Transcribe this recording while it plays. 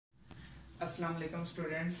अस्सलाम वालेकुम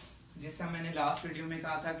स्टूडेंट्स। जैसा मैंने लास्ट वीडियो में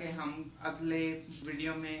कहा था कि हम अगले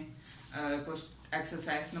वीडियो में कुछ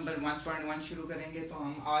एक्सरसाइज नंबर 1.1 शुरू करेंगे, तो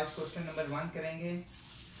हम आज क्वेश्चन नंबर 1 करेंगे।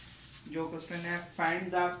 जो क्वेश्चन है, find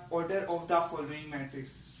the order of the following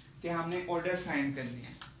matrix, कि हमने ऑर्डर फाइंड करनी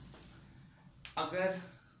है। अगर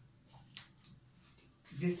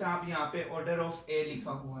जिस तरह आप यहाँ पे ऑर्डर ऑफ ए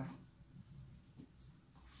लिखा हुआ है,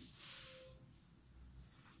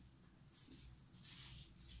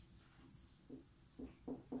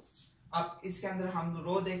 अब इसके अंदर हम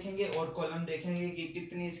रो देखेंगे और कॉलम देखेंगे कि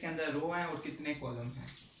कितनी इसके अंदर रो है और कितने कॉलम हैं।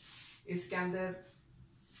 इसके अंदर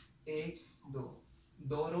 1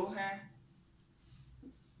 2 रो हैं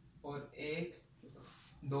और 1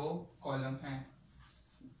 2 कॉलम हैं।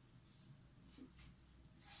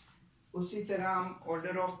 उसी तरह हम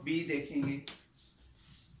ऑर्डर ऑफ बी देखेंगे।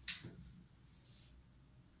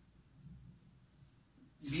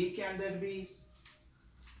 बी के अंदर भी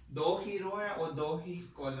 2 ही रो हैं और 2 ही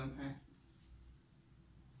कॉलम हैं।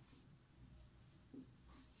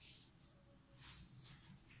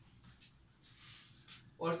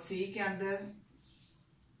 और सी के अंदर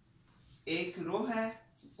 1 रो है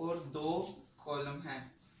और 2 कॉलम हैं।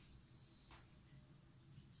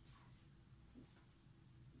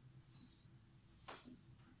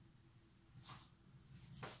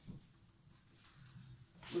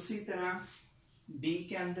 उसी तरह डी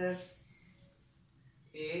के अंदर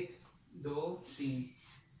 1 2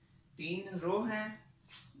 3 रो हैं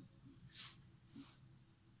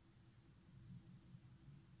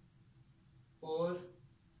और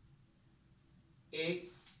 1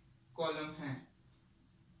 कॉलम है।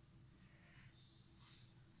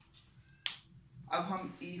 अब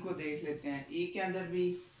हम ई को देख लेते हैं। ई के अंदर भी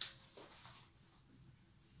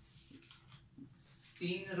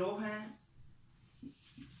 3 रो हैं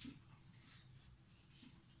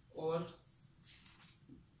और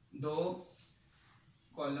 2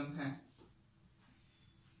 कॉलम हैं।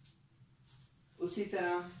 उसी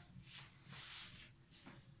तरह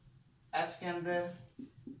एफ के अंदर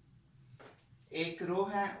 1 रो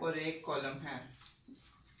है और 1 कॉलम है।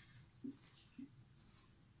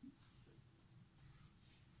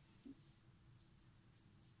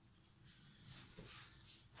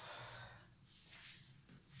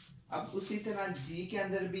 अब उसी तरह जी के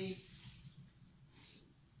अंदर भी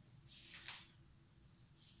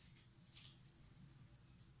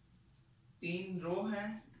 3 रो हैं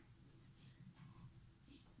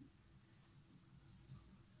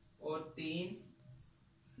और 3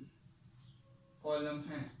 कॉलम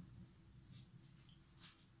हैं।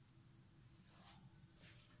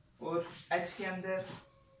 और एच के अंदर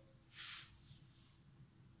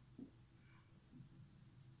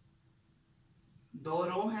 2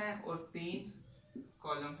 रो हैं और 3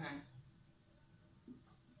 कॉलम हैं।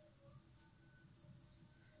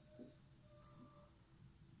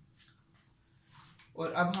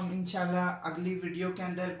 और अब हम इंशाल्लाह अगली वीडियो के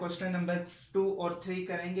अंदर क्वेश्चन नंबर 2 और 3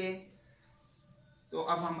 करेंगे। तो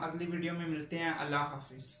अब हम अगली वीडियो में मिलते हैं। अल्लाह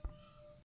हाफिज।